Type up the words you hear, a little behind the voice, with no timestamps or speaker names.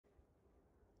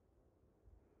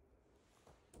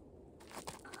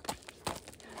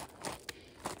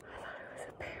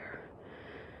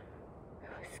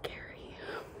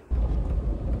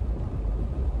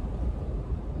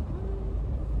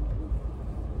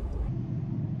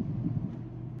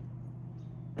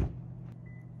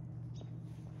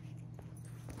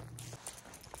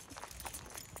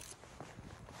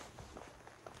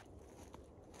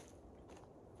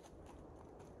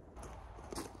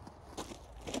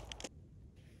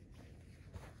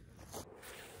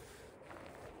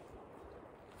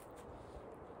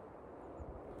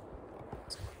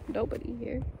Nobody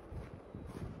here.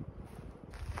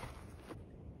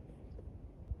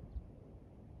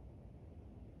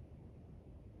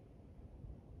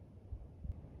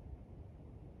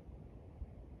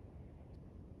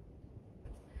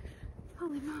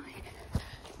 Holy moly.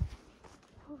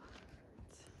 Oh.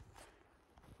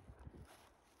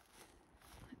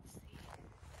 Let's see.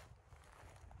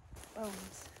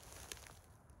 Bones.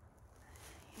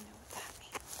 You know what that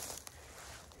means.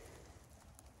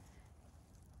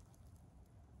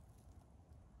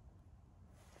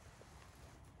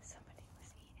 Somebody was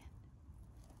eaten.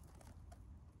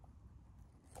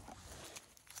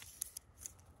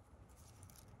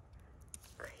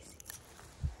 Crazy.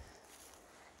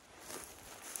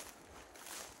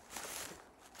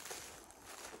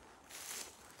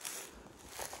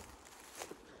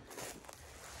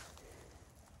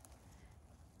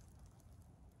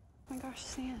 Oh my gosh,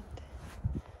 sand.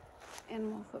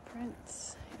 Animal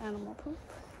footprints, animal poop.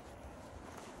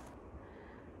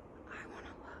 I want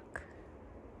to look.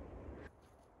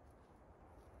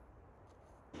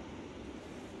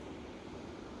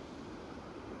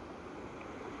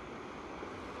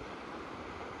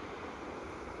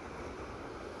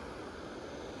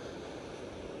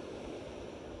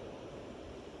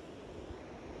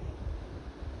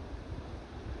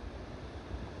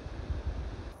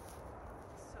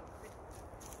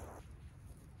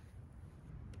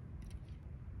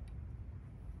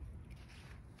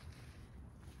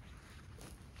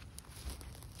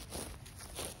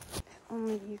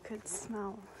 Only you could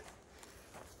smell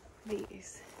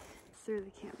these through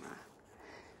the camera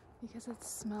because it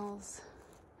smells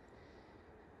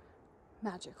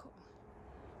magical.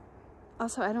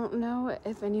 Also, I don't know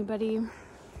if anybody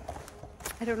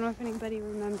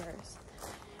remembers.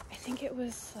 I think it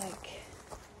was like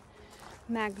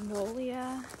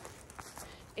magnolia.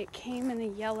 It came in a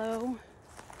yellow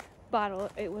bottle.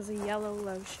 It was a yellow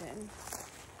lotion.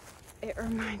 It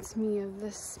reminds me of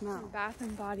this smell. Bath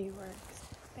and Body Works.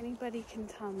 If anybody can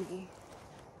tell me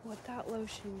what that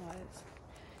lotion was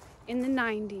in the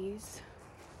 90s,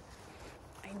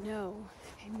 I know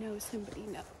somebody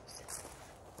knows. I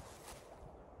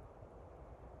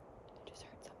just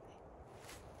heard something.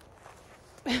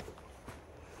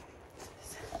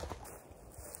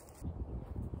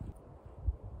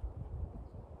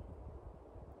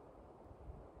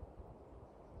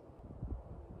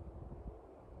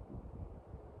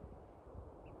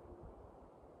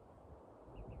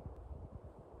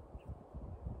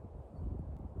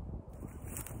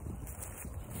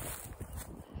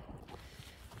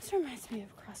 This reminds me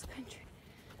of cross country.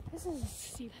 This is a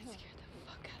steep hill. That scared the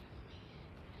fuck out of me.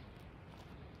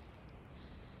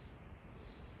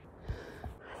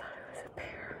 I thought it was a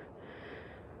bear.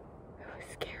 It was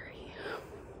scary.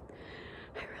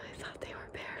 I really thought they were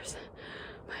bears.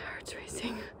 My heart's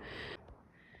racing.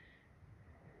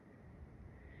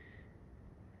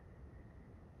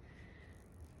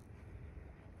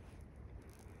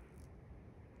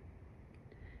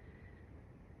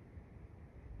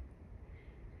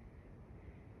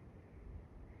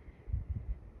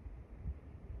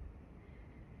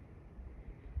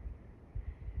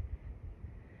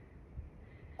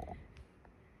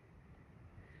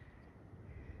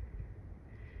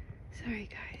 Sorry,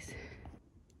 guys.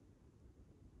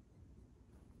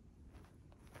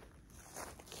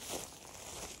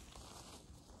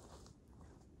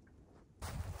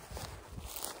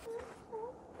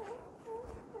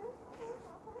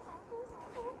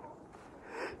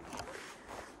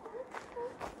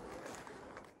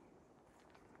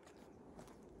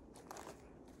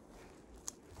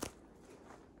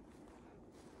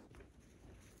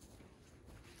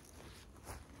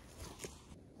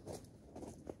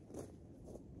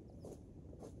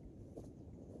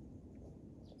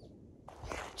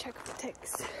 Check the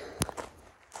ticks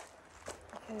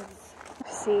because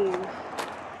I've seen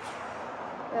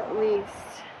at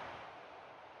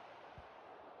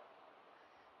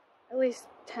least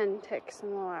 10 ticks in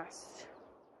the last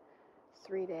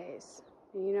 3 days.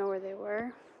 And you know where they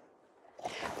were?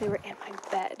 They were in my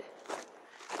bed.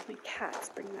 My cats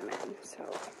bring them in, so.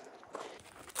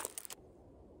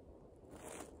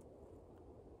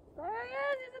 There he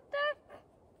is, he's a tick!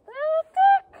 There's a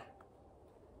tick!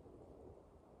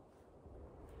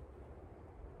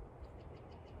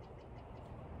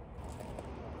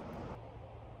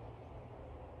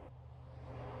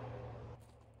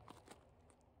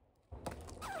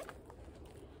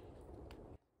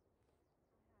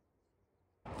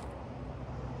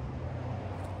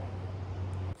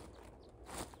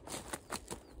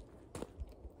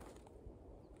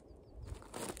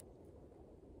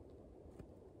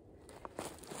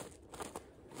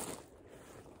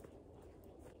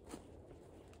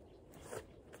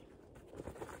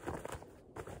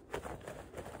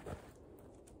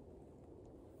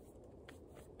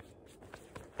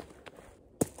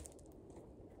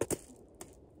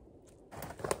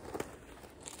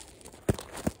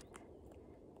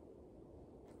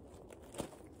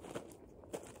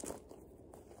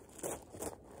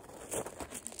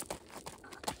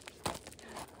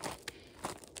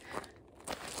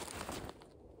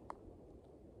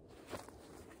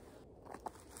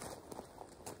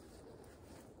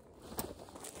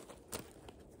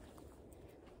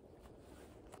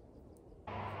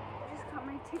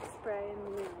 tick spray in the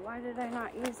mirror. Why did I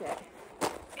not use it?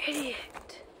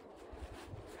 Idiot.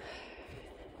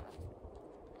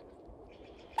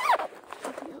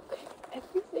 It'll be okay.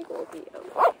 Everything will be okay.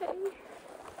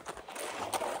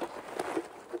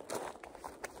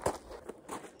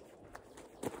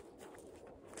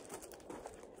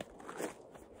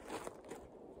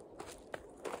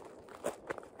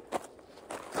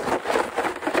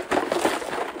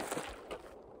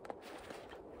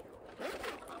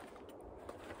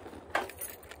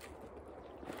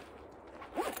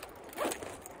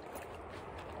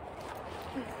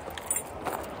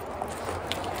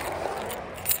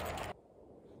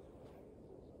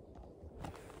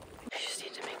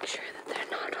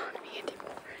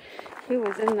 He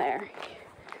was in there.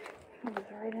 He was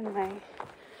right in my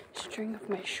string of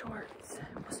my shorts.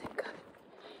 It wasn't good.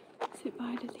 Say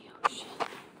bye to the ocean.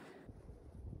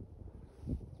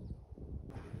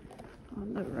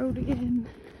 On the road again.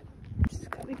 Just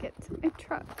gotta get to my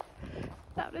truck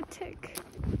without a tick.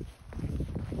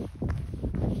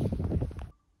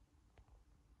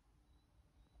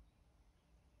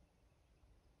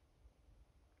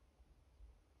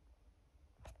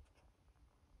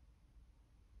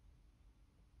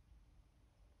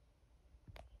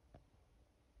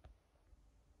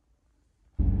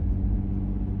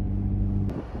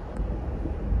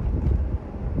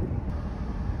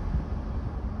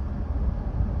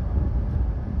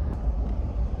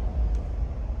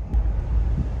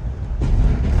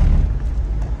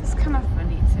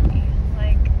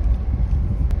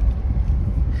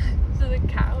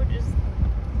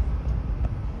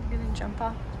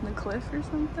 Off the cliff or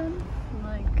something,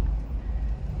 like,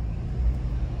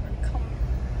 or come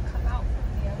out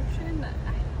from the ocean. I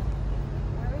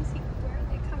don't know. Where are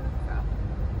they coming from?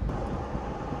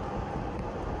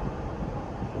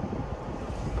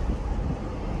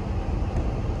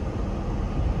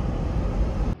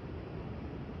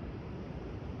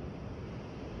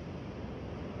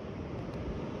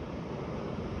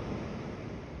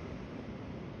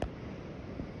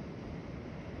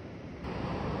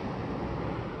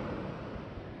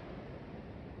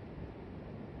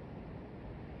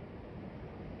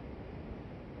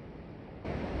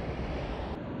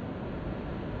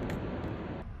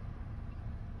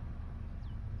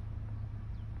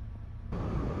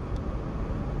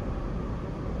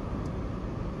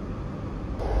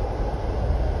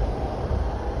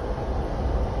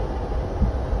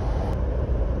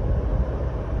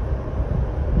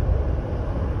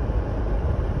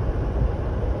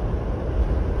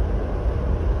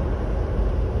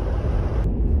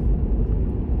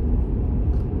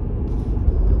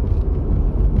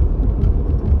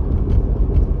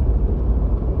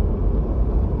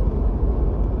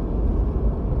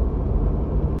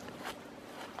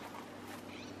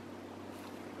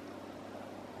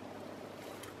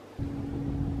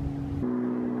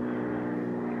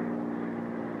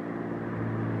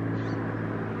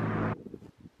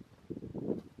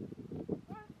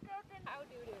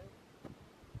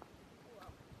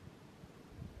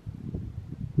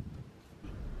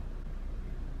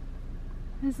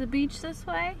 Is the beach this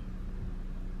way?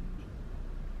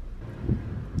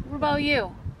 What about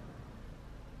you?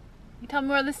 You tell me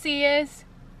where the sea is?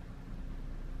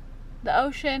 The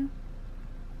ocean?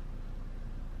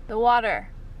 The water?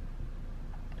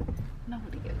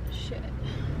 Nobody gives a shit.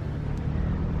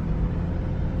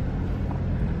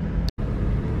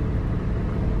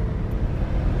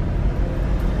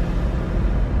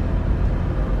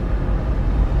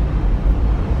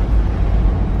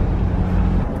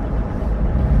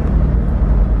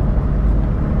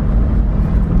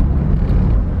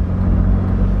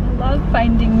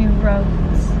 Finding new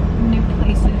roads, new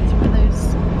places where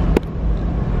there's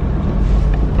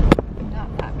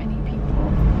not that many people.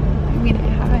 I mean, I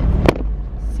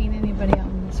haven't seen anybody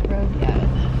on this road yet.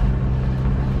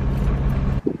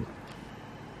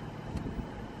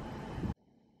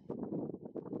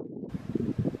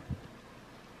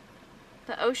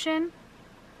 The ocean?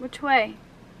 Which way?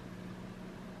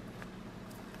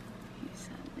 He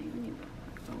said, leave me the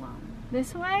fuck alone.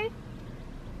 This way?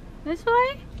 This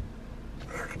way?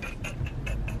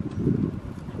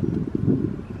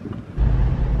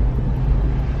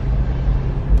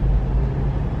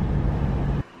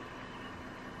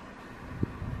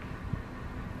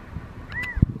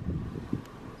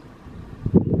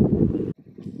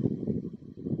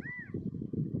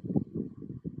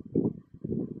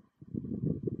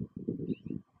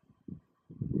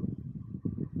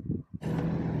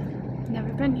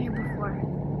 Never been here before.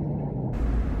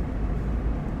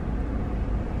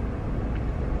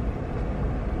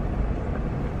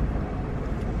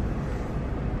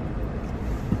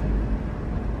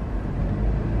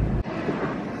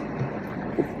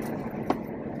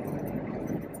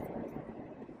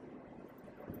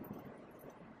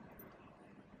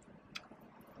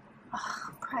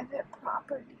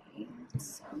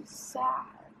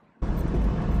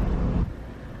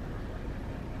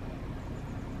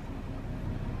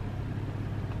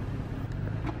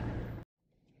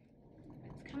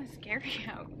 scary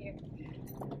out here.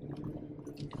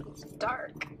 It's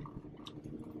dark.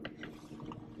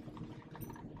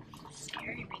 It's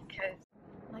scary because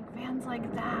like vans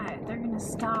like that, they're gonna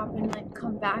stop and like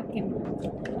come back and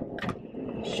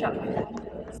shut my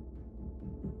windows.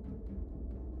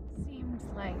 Seems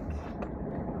like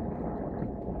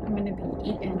I'm gonna be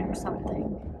eaten or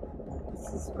something.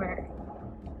 This is where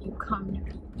you come to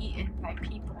be eaten by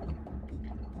people.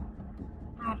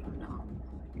 I don't know.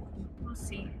 We'll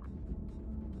see.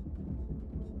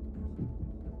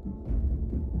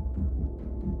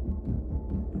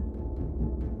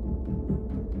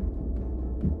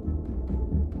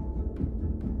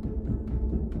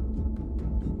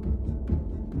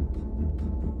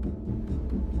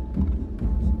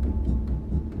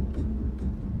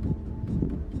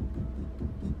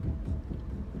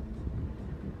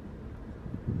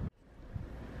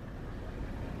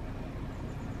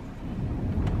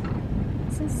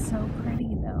 This is so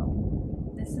pretty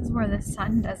though. This is where the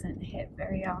sun doesn't hit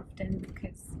very often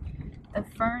because the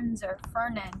ferns are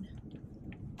fernin.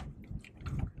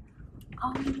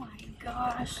 Oh my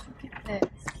gosh, look at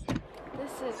this.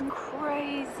 This is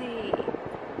crazy.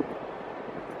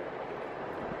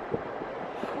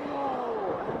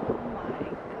 Whoa, oh my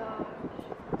gosh.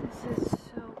 This is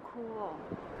so cool.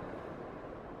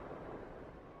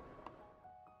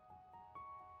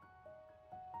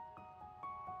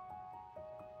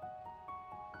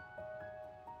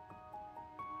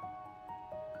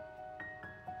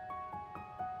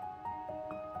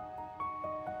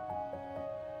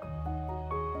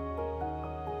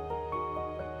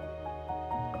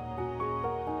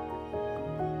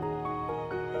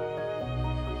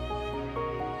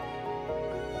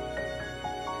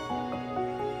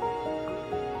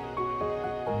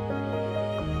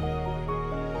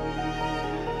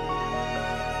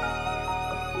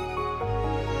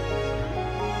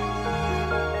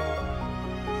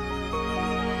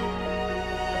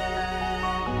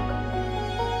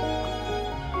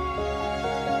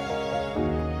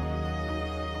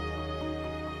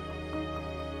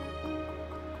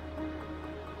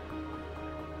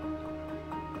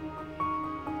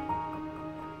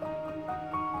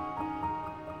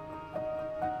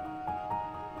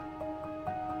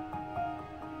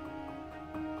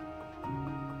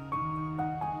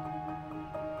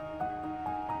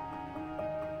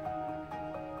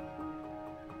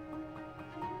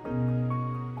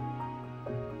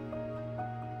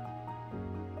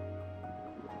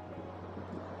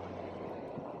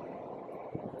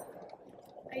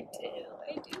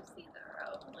 I do see the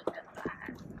road. Look at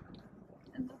that.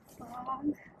 And the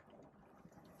fog.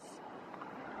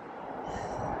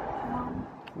 How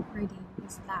pretty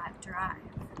was that drive?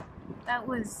 That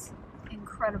was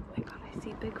incredible. Oh my god, I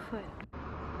see Bigfoot.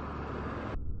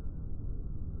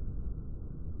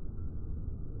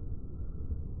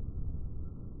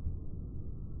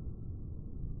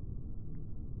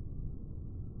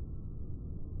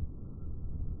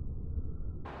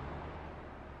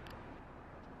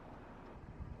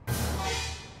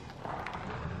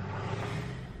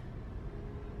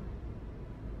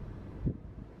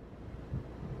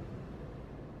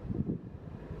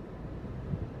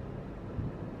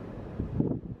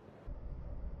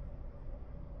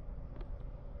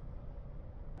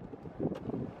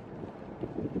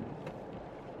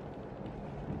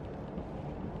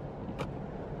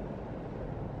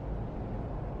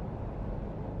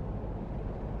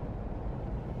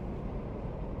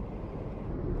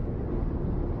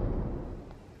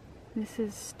 This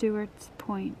is Stewart's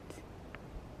Point,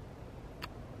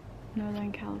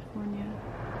 Northern California.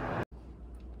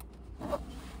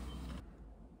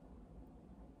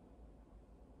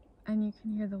 And you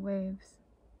can hear the waves.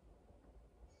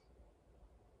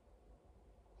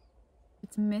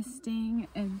 It's misting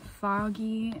and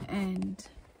foggy and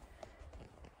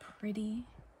pretty.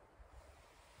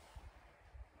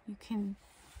 You can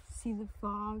see the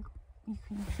fog, you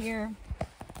can hear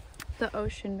the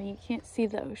ocean, but you can't see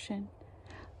the ocean.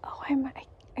 Oh,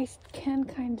 I can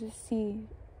kind of see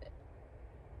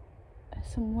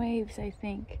some waves, I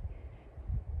think.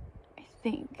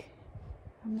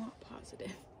 I'm not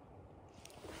positive.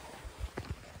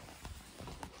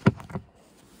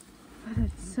 But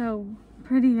it's so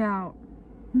pretty out.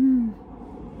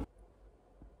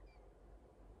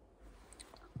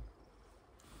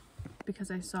 Because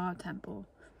I saw a temple,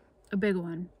 a big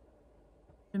one,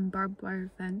 and barbed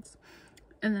wire fence,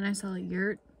 and then I saw a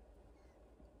yurt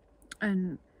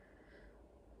and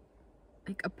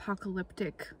like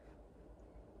apocalyptic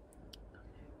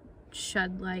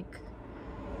shed-like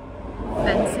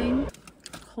fencing.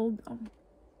 Hold on.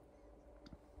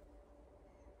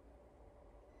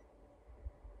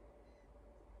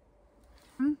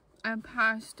 I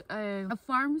passed a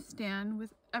farm stand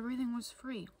with everything was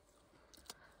free.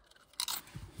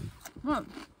 Look,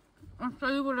 I'll show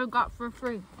you what I got for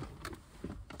free.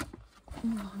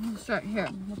 I'll start here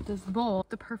with this bowl.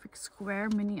 The perfect square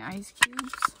mini ice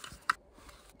cubes.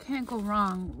 Can't go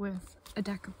wrong with a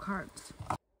deck of cards.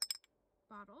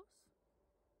 Bottles.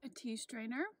 A tea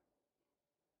strainer.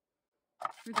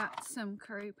 We got some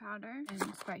curry powder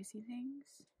and spicy things.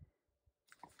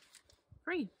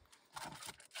 Free.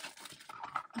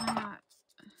 I got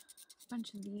a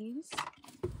bunch of these.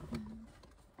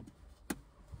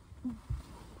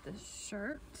 This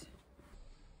shirt.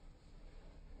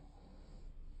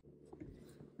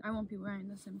 I won't be wearing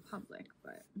this in public,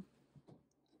 but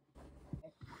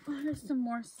there's some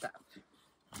more stuff.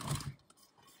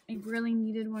 I really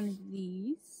needed one of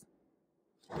these.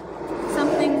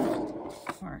 Something, of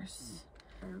course,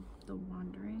 for the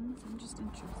wanderings. I'm just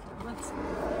interested. Let's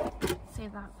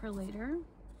save that for later.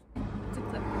 It's a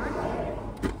clipboard.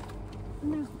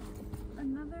 And there's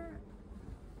another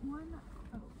one.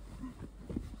 Oh.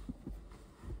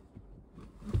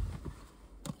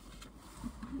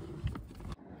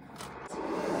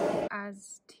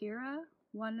 As Tira,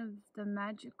 one of the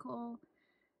magical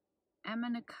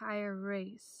Amanakaya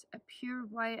race, a pure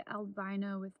white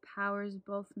albino with powers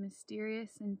both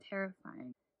mysterious and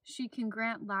terrifying. She can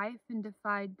grant life and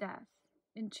defy death,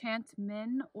 enchant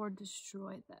men or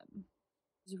destroy them.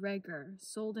 Rhaegar,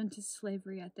 sold into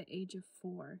slavery at the age of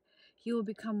 4. He will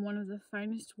become one of the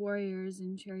finest warriors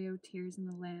and charioteers in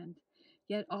the land.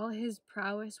 Yet all his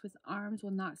prowess with arms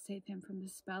will not save him from the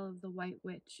spell of the White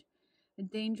Witch, a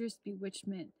dangerous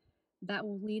bewitchment that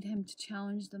will lead him to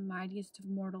challenge the mightiest of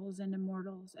mortals and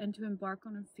immortals, and to embark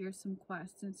on a fearsome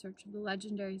quest in search of the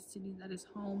legendary city that is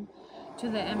home to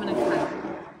the Amanakaya.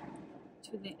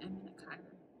 The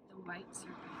White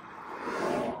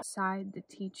Serpent. Beside the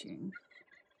teaching.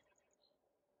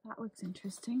 That looks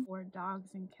interesting. Or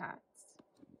dogs and cats.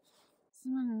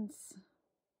 Someone's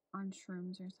on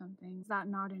shrooms or something. Is that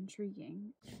not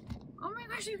intriguing? Oh my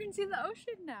gosh, you can see the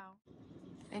ocean now.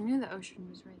 I knew the ocean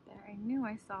was right there. I knew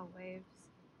I saw waves.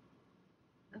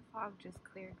 The fog just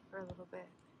cleared for a little bit.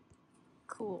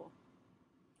 Cool.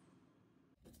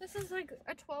 This is like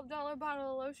a $12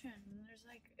 bottle of lotion. And there's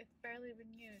like, it's barely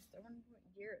been used. I wonder what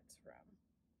year it's from.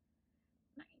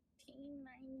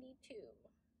 1992.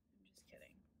 I'm just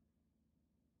kidding.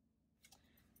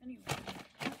 Anyway,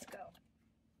 let's go.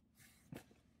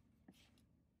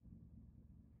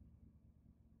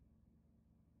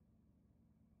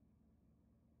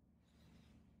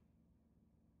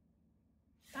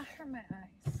 That hurt my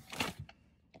eyes.